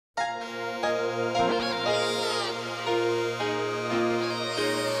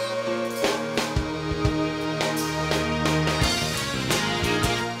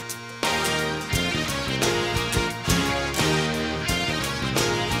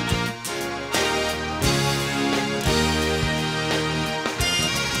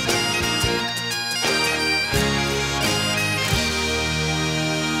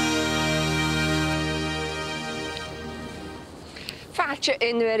Catch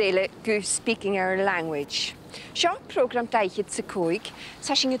in the go speaking our language. Seo program daichid sa coig,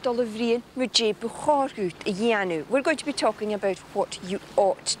 sashing a dollavrian mujib buchorgut a yanu. We're going to be talking about what you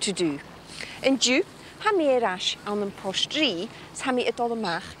ought to do. And du, hami erash an an postri, hami a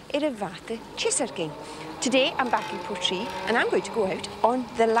dollamach vate chisarking. Today I'm back in Portree and I'm going to go out on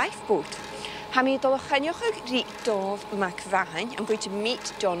the lifeboat. Hami dollachanyoch ri dov macvahan. I'm going to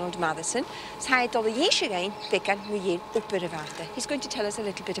meet Donald Matheson. Sai dollayeshigain began muyen uperevate. He's going to tell us a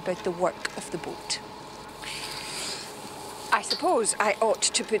little bit about the work of the boat. I suppose I ought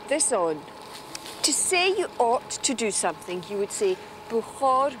to put this on. To say you ought to do something, you would say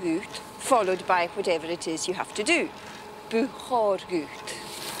buchorgut, followed by whatever it is you have to do. Buchorgut.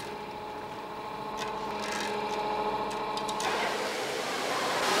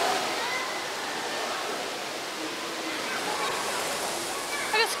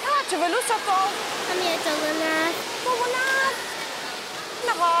 Čo veľa sa to? A mi je to vonát. To vonát?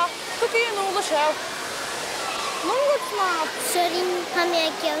 Naha, to ty je nula šel. Nula snad. Sorry, a mi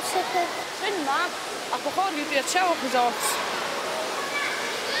je kjelsaka. Sen ma, a pohor vi blir šel gezat.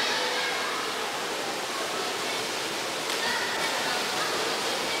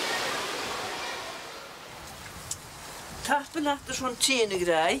 Tappen achter zo'n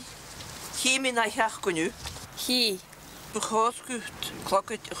tjenengrij. Hier min naar jachtkonu. Hier. Begorgut,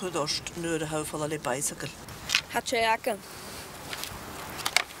 klokket gedost, nu de hou van alle bicycle. Had je jakken?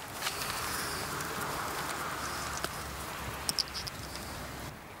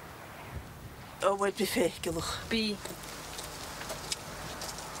 Oh, wat bevekelig. Bi.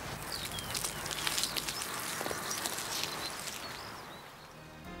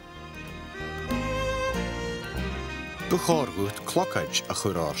 Begorgut, klokket a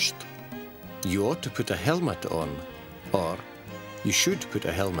gerarst. You ought to put a helmet on. Or, you should put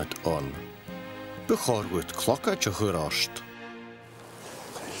a helmet on. Begorgut klokket a gerarst.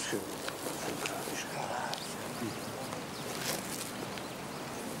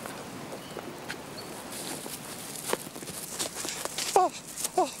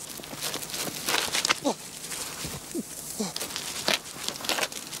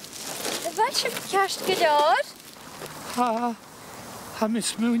 Wat je kerst gedaan? Ha mi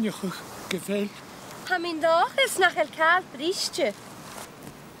smuinioch gevel. Ha min dag is nach el kaal briestje.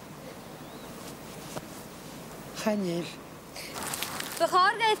 Chanel.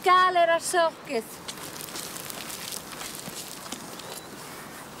 Begor geet gaal er sorgis.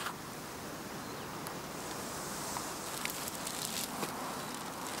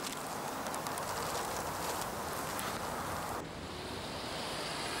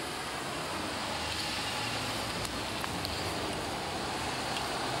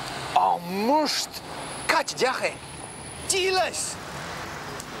 Moest! Katje, jache! Giles!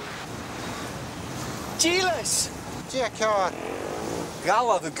 Giles! Jackar.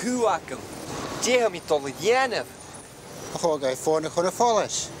 Gala de kuakken. Jeha mi tolle jenev. Gewoon ga je voor nog een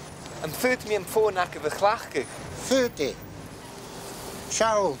volles. En voet mi hem voor nakken we glachke. Voete.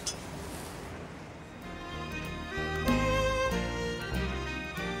 Ciao.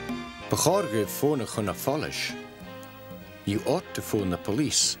 Begorgut phone a follish. You ought to phone the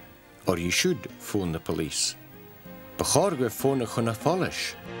police. Or you should phone the police. Begorge phone a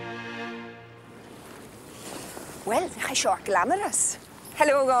follish. Well, I sure glamorous.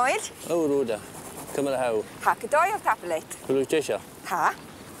 Hello, Gael. Oh, Rhoda. Come on, how? Hack a doy of tablet. Who is this? Ha?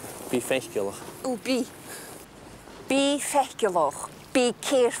 Be fechgelig. Oh, be. Be fechgelig. Be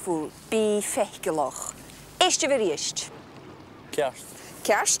careful. Be fechgelig. Eerst je weer eerst. Kerst.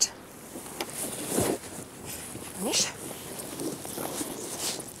 Kerst? Niet?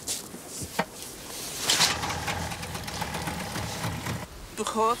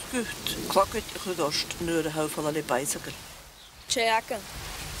 Begorgut, klokket gedost, nu de hou van alle bicycle. Je jakken?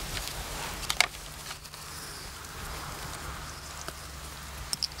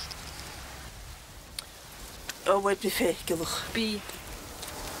 Oh, wat bevekelig. Bi.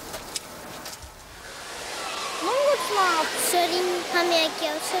 Sorry, a mi je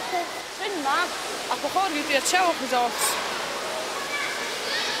kjelsaka. Sen ma, a pohor vi blir šel gezat.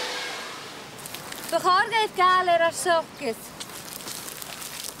 Begor geet gaal er sorgis.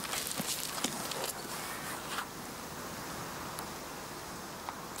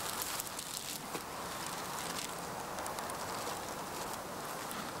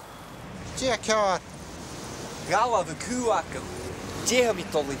 Jackar. Gala de kuakken. Jeha mi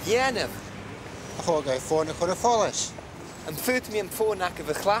tolle jenev. Gewoon ga je voor nog een volles. En voet mi hem voor nakken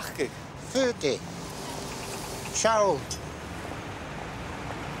we glachke. Voete. Ciao.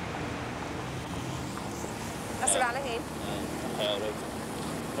 Dat is er wel heen. Ja, leuk.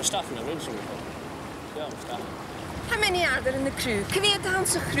 We staan naar Winsum. Ja, we staan. How many are there in the crew? Cymryd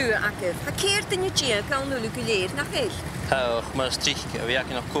hans y crew agor. Ha ceir dyn y gia gael nhw lwg i leir na chill? Hawch, maar strik, we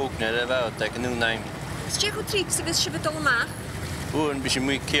jakken nog koken, dat wel, dat ik nu neem. Stiach o trig sy'n fys sy'n fydol yma? Oren, bys je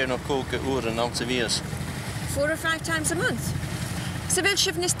moet keer nog koken, oren, aan te wees. 4 or 5 times a month? Sy'n fel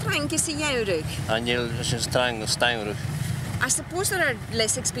sy'n fys trang is i jawrig? En je is een strang of stijnrug. I suppose there are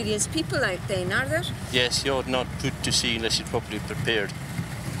less experienced people out there, are there? Yes, you're not put to sea unless you're properly prepared.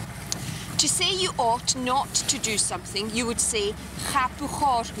 To say you ought not to do something, you would say chapu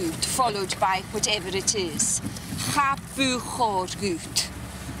chorgut, followed by whatever it is. Chapu chorgut.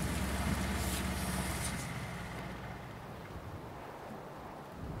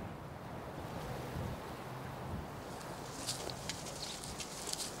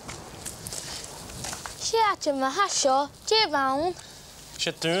 Siat yma hasio, je fawn.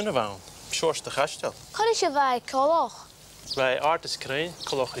 Zit doen er wel. Sjors de gastel. Kan is je wij kolog? Wij artis krijgen,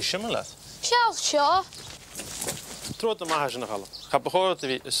 kolog is schimmelet. Sjaalf sjo. Troot de maag nog al. Ga begonnen te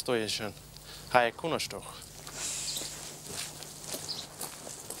weten stoeien zijn. Ga je kunnen toch?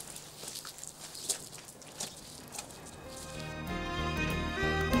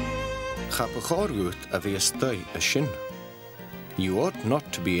 Ga begorgut a we stay a shin. You ought not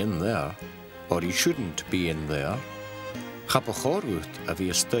to be in there, or you shouldn't be in there. Ga begorgut a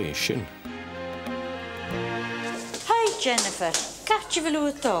we stay a shin. Hi Jennifer, gart je wel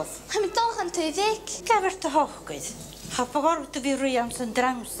uit of? Ga me toch aan te dik? Gaver te hoogheid. Ga begorgen te weer ruiam zijn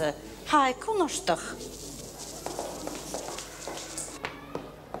drangse. Ga ik konnerstig.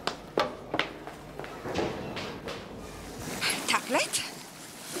 Tablet?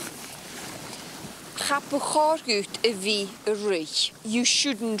 Chapu chorgut a vi a rich. You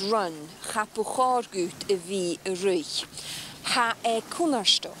shouldn't run. Chapu chorgut a vi a rich. Ha e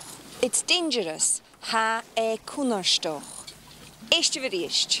kunarstoch. It's dangerous. Ha e kunarstoch. Eerst weer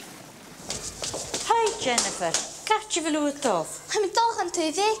eerst. Hi Jennifer, gart je wel uit of? Ga me toch aan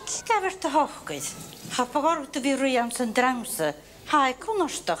te dik? Gaver te hoogheid. Ga begorgen te weer ruiam zijn drangse. Ga ik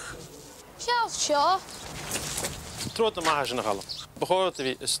konnerstig. Sjaalf sjo. Troot de maag nog al. Begonnen te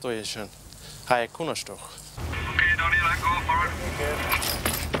weten stoeien zijn. Ga je kunnen toch? Okay, Donnie, then go for it.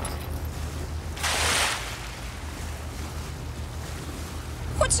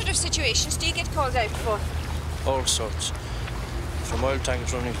 What sort of situations do you get called out for? All sorts. From oil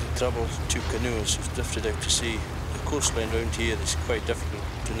tanks running to trouble to canoes who've drifted out to sea. The coastline around here is quite difficult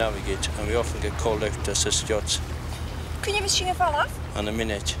to navigate and we often get called out to assist yachts. Kun je misschien val af? On a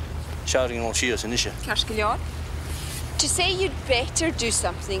minute. Shouting all cheers in isha. Karskeljar. To say you'd better do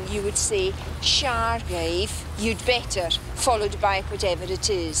something, you would say shargave, you'd better, followed by whatever it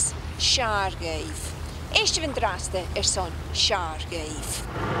is. Shargave. Eerst van draste son shargave.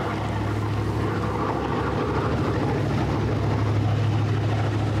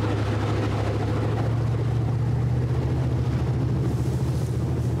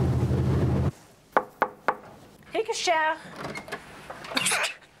 Ik is ja.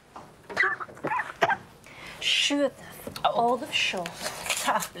 Shoot. All the show.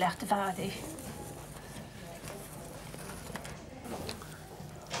 Taf blecht de vader.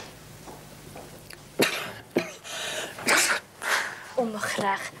 Om me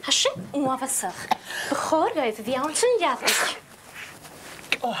graag. Has je onafwezig? Begoor even wie aan zijn Gàidhlig.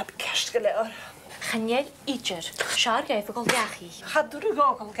 Oh, heb ik kerstgeleer. Gaan jij ietsje? Schaar even al jachi. Ga door de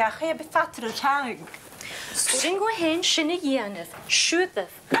gogel, ga je bij vader het hang. Storing we heen shinne janef. Shoot.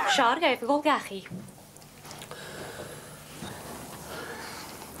 Schaar even al jachi.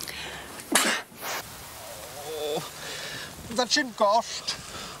 Dat is een kost.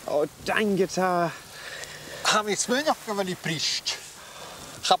 Oh, dang it. Gaan we smingen of gaan niet priest?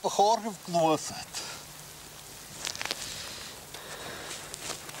 Ga begorgen of geloof het.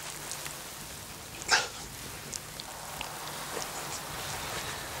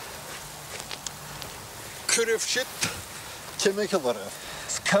 Kurf shit. Timmig geloof.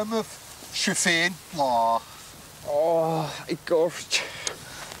 Skumf, chauffeen, la. Oh, ik korst.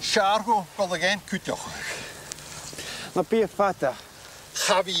 Chargo, wil ik geen kutjoch. Maar Pier Fata.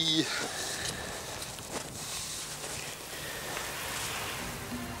 Gavi.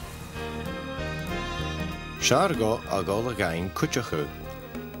 Shargo agol again kuchachu.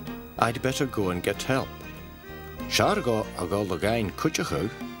 I'd better go and get help. Shargo agol again kuchachu.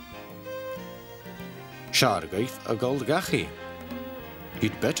 Shargaif agol gachi.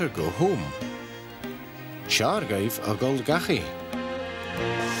 You'd better go home. Shargaif agol gachi.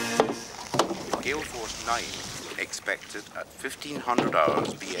 Gale Force 9 expected at 1500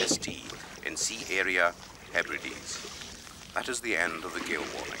 hours BST in Sea Area Hebrides. That is the end of the gale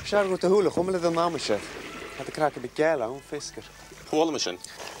warning. Shargo te hoelen, kom met de naam chef. Had ik kraken bij Gaelic, een fisker. Gewoon machine.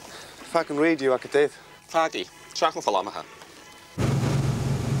 Fucking radio, ik het even. Faki. Trach yn ffalamacha.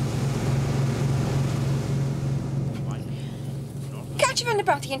 Catch van de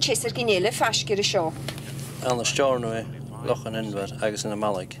batty en chisser ginele fasger y sio. An y storn we, loch yn enfer, agos yn y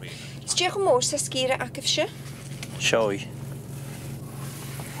malig. Stiach o môr sa sgira ac efsio? Sioi.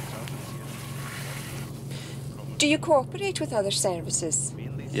 Do you cooperate with other services?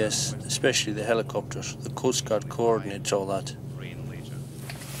 Yes, especially the helicopters. The Coast Guard coordinates all that.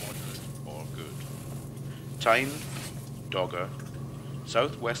 Time, dogger,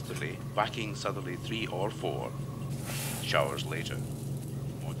 southwesterly, backing southerly 3 or 4. Showers later.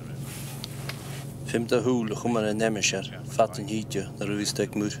 Fimta húl chumar a nemisher, fat and heatja, the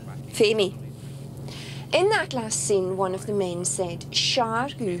ruistek mur. Femi. In that last scene, one of the men said, Shar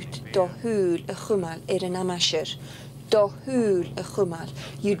gut do húl a chumal an amasher. Do húl a chumal.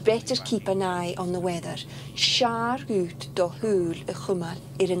 You'd better keep an eye on the weather. Shar gut do húl a chumal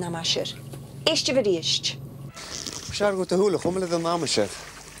an amasher. Ishte veriist. Shar gut a húl a chumal an amasher.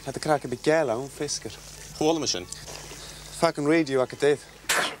 Had a crack a bit gala on fisker. Hwol machine. Fucking radio ac a dave.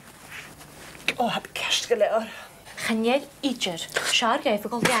 Oh, heb kerst geleer. Geniel ieder. Siar gaif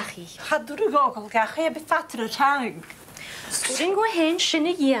ag olgachi. Hadwr y gogol gachu a beth fater y tang. Sgwrin go hen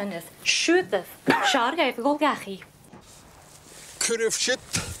sinne gianaf. Siwddaf. Siar gaif ag olgachi. Cyrrif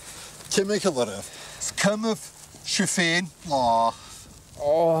shit. Timig hyfyraf. Cymyf siwffein. O.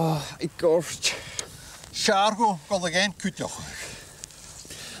 O, I gorst. Siargo golagain cwtioch.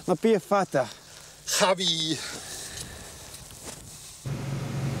 Ma bia fata. Chafi.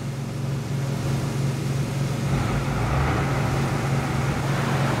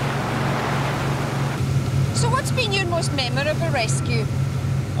 So what's been your most memorable rescue?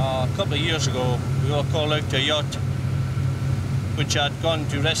 A couple of years ago, we were called out to a yacht which had gone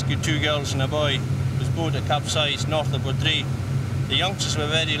to rescue 2 girls and a boy. This boat had capsized north of Gàidhlig. The youngsters were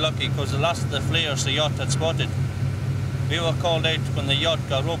very lucky because the last of the flares the yacht had spotted. We were called out when the yacht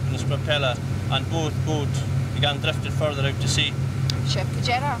got rope in its propeller and both boats began drifting further out to sea. Shep the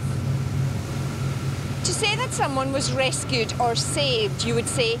jet off. To say that someone was rescued or saved, you would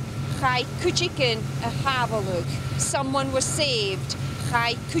say, Chai Kuchikin a Havalug. Someone was saved.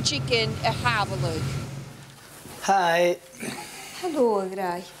 Chai Kuchikin a Havalug. Hi. Hallo,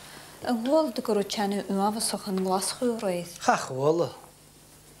 Grai. Yn hwyl dy gwrw tiannu ymafaswch yn glasgwy roedd. Chach hwyl.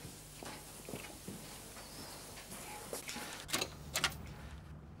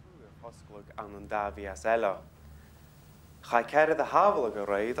 Hosglwg an yn dafi as elo. Chai ceredd y haflwg y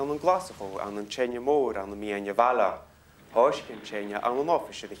roedd an yn glasgwy an yn tjenia môr an yn mian y fala. Hoeskin tjenia an yn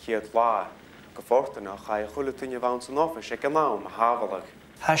offis y chiad la. Gyffortuna chai chwlwtyn y fawn sy'n offis y gynawn y haflwg.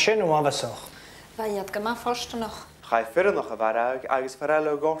 Hasyn ymafaswch. Faiad gyma fforst noch. Chai ffyrdd noch y farag agos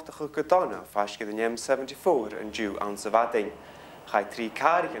farelo gortach y gydona fasgyd yn M74 yn diw an syfading. Chai 3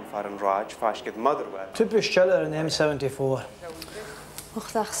 carig yn far yn raj fasgyd Motherwell. Typisch steller yn M74. Och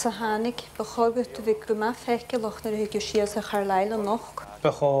ddach sa hanig, bechorgwyd dy fi gyma fecil och nyr hygw sias a charlail yn noch.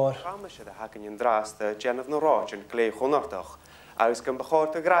 Bechor. Chamasyd y hagen yn dras dy genaf na raj yn glei chwnardach agos gan bechor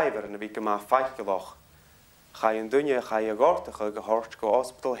dy graifer yn y fi gyma feichgeloch. Chai yn dwnia chai y gortach y gyhort go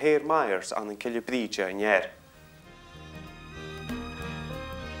Hospital Hare Myers an yn cilio bridja yn ier.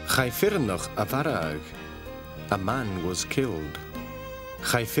 Chai Firnoch a Varag. A man was killed.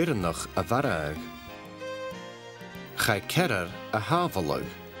 Chai Firnoch a Varag. Chai Kerer a Havalog.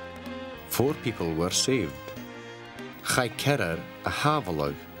 4 people were saved. Chai Kerer a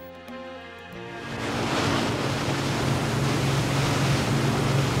Havalog.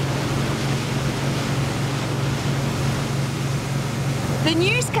 The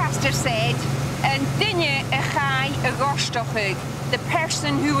newscaster said, and dinne a chai a gostochug, the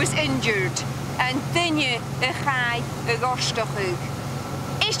person who was injured, and dinne a chai a gostochug.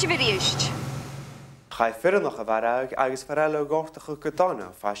 Ishte veriist. Chai ffyrdd noch y farag agos farelo gortach y gydona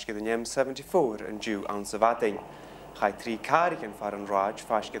fasgyd yn M74 yn diw an syfading. Chai 3 carig yn far yn raj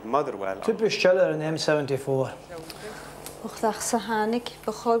fasgyd Motherwell. Typisch steller yn M74. Och ddach sa hanig,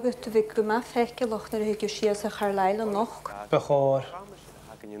 bechorgwyd dy fi gyma fecil och nyr hygw sias a charlail yn noch. Bechor.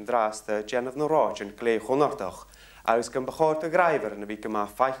 Hagen yn dras dy genaf na raj yn glei chwnardach agos gan bechor dy graifer yn y fi gyma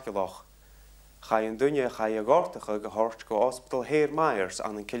feichgeloch. Chai yn dwnia chai y gortach y gyhort go Hospital Hare Myers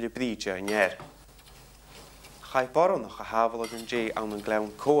an yn cilio bridja yn ier. Chai boron noch a haflwg yn jay an yn glawn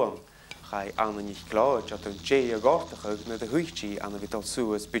coan. Chai an yn eich glod at yn jay y gortach ag na dy hwychi an y fi dal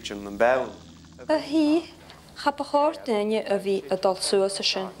sŵas bydyn yn bewn. Y hi, cha bechor dynnu y fi y dal sŵas y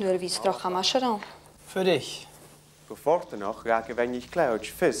sy'n nwyr fi strach am asheran. Fyrych. Gyfforta noch gag y fe'n eich glawd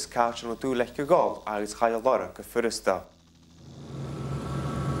ffys cael o dŵlech gygol agos chai o lora gyffyrsta.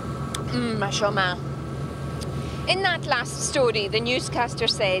 Ma. In that last story, the newscaster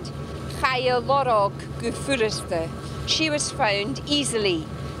said, Chai a lorog gufuriste. She was found easily.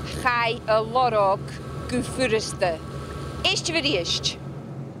 Chai a lorog gufuriste. Eist veriest.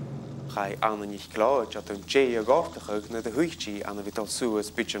 Chai anna nicht klaut, at een tjei a gortachig na de huichtji anna vital suas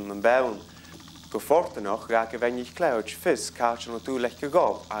bitchen an baun. Go forte noch raak wen nicht klaut, fis kaartje no toe lekke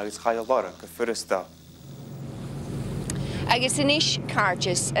gob, agus chai a lorog gufuriste. Agus inis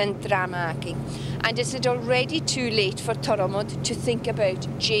carges and dramaking, and is it already too late for Toromod to think about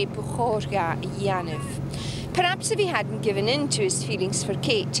J. Buchorga Yaniv? Perhaps if he hadn't given in to his feelings for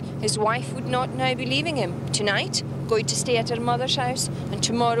Kate, his wife would not now be leaving him. Tonight, going to stay at her mother's house, and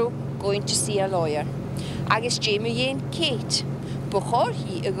tomorrow, going to see a lawyer. Agus J. Muyen Kate. Buchor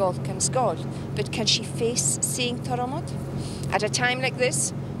hi a gold can skull, but can she face seeing Toromod? At a time like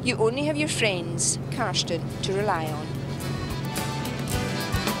this, you only have your friends, Karsten, to rely on.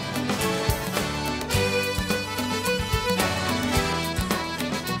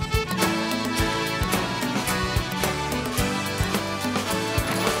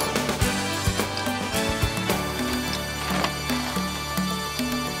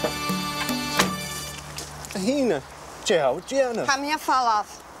 Hina, Joe, Gianna. Kam hier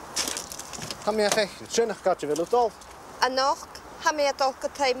falaf. Kam hier weg. Zinnig katje wil het al. En nog, ham je toch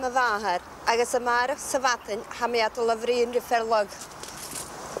getijm me waher. Agus maar se watten, ham je te leverien de verlog.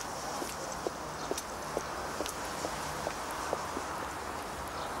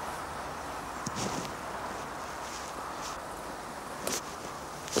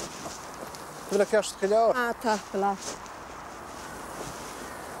 Wil ik eerst gelauw? Ah, toch, belaf.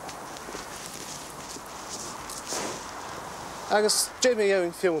 Agus Jamie jou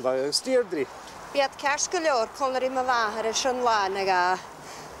in film daar, agus Deirdre. Biad kersgeloor kon er in me waher en schon laan ga.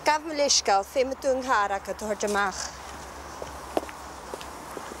 Gaf me lischgal, fe me doen haar ak het hoort je mag.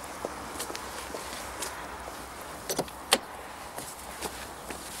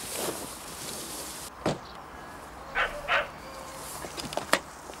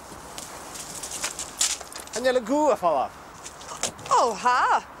 En jullie goeie vallen. Oh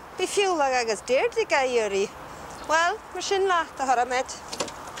ha, wie viel lag agus Deirdre ga jullie? Wel, misschien laat de haar met.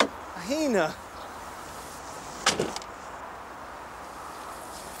 Hina.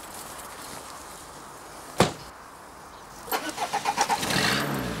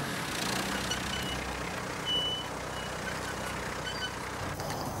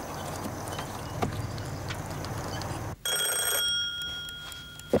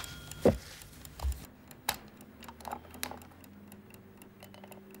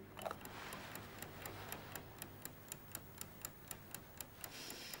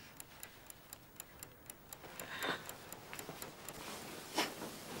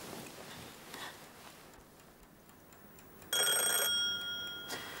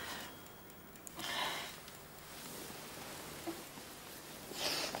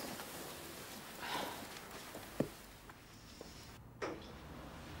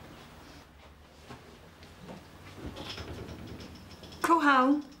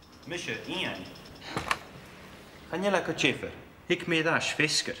 Cohaun. Misje, Ian. Kan je lekker chiffer? Ik mee daar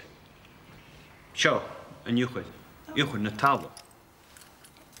visker. Zo, een juchel. Juchel naar tafel.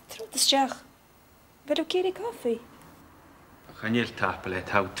 Trot is jach. Wat ook hier koffie? Kan je tapelen het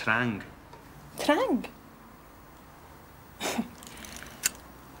houdt trang? Trang?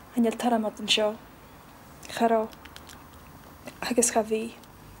 En je taramat en zo. Garo. Agus gavi.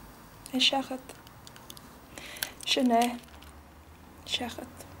 En shachat. Shane. Shachat.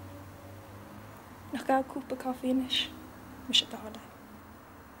 Nog gauw koepen koffie in is. Mis het halen.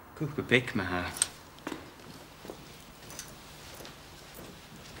 Koepen bek me haar.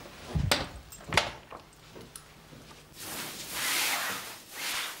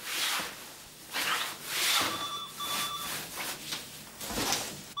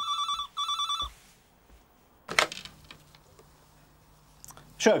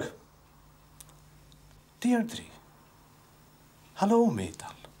 Sjøg. Deirdre. Hallo,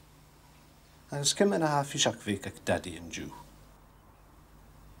 metal. En skim en ha fischak week ak daddy en Jew.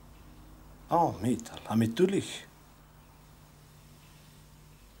 Oh, metal. Ha mit dulich.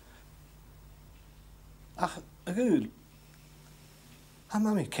 Ach, gul. Ha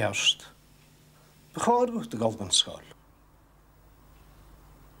mami kerst. Begaar goed de golden school.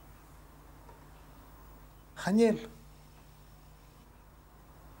 Ganjel.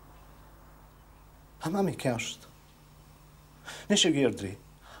 Ha mami kerst. Nes je Deirdre.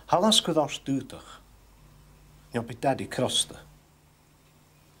 Halas goed als duurtig. Je op daddy kroste.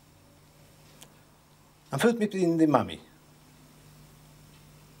 En vult met in de mami.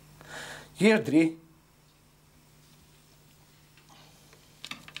 Deirdre.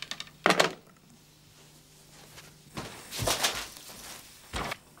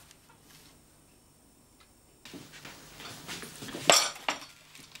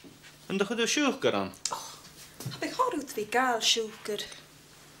 En de goede zoeker aan. Heb ik haar uit wie gaal zoeker.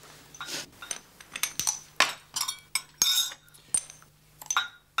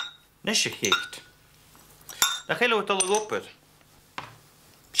 Nesje geeft. Dat gelo het al op het.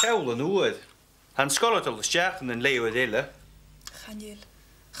 Sjaul en oud. Han skollet al de sjaken en leeuwen dille. Ganjel.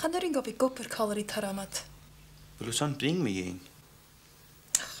 Gaan er een op ik kopper calorie taramat. Wil u zo'n bring me heen?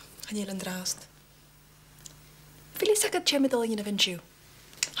 Ganjel en draast. Wil je zeggen dat je met al in de windje?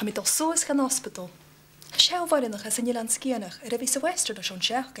 Hij met al zo is gaan hospital. Sjaul waar nog eens in je land skienig. Heb ik zo wester dat zo'n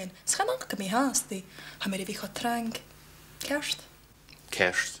sjaken. Schan ook mee haast die. Hij met ik wat drank. Kerst.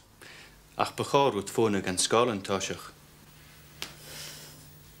 Kerst. Ach, begaar het voor een skalentosig.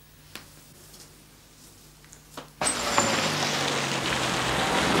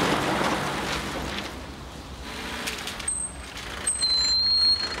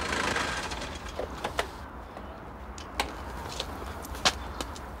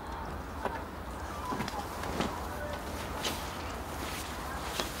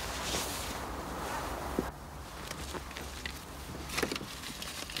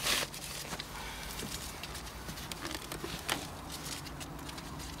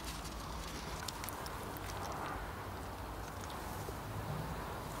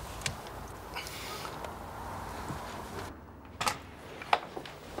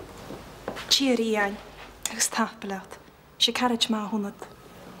 Cheery aan. Agus tapelaat. She carriage ma 100.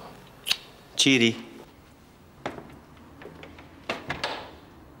 Chiri.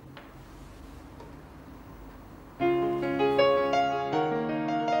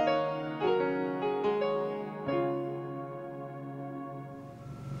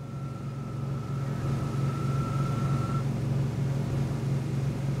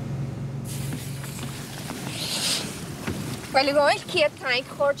 Wel, ik wil keer tank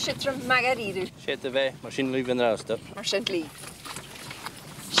hoort zitten magaridu. Zet erbij, machine lief in de rest. Machine lief.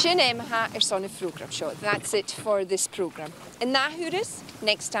 Shinemaha is on a program show. That's it for this program. In Nahuris,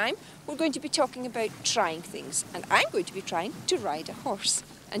 next time, we're going to be talking about trying things. And I'm going to be trying to ride a horse.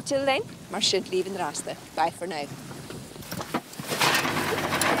 Until then, machine lief in the rest. Bye for now.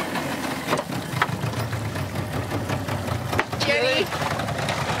 Jerry.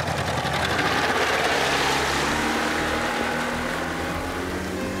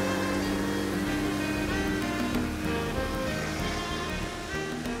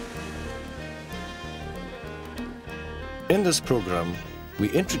 In this program, we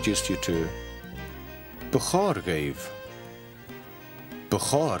introduced you to Gàidhlig.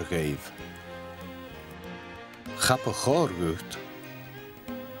 Gàidhlig. Gàidhlig.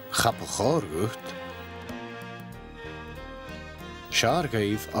 Gàidhlig.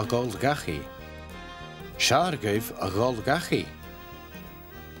 Shargav a Gàidhlig. Shargav a Gàidhlig.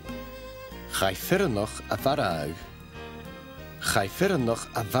 Gaifirnach a Varag. Gaifirnach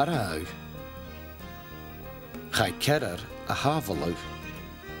a Varag. Gai kerer a Gàidhlig.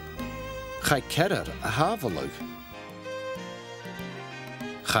 Gai kerer a Gàidhlig.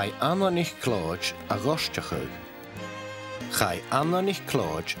 Gai ananich clóid a gosteachug. Gai ananich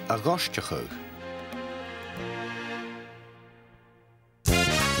clóid a gosteachug.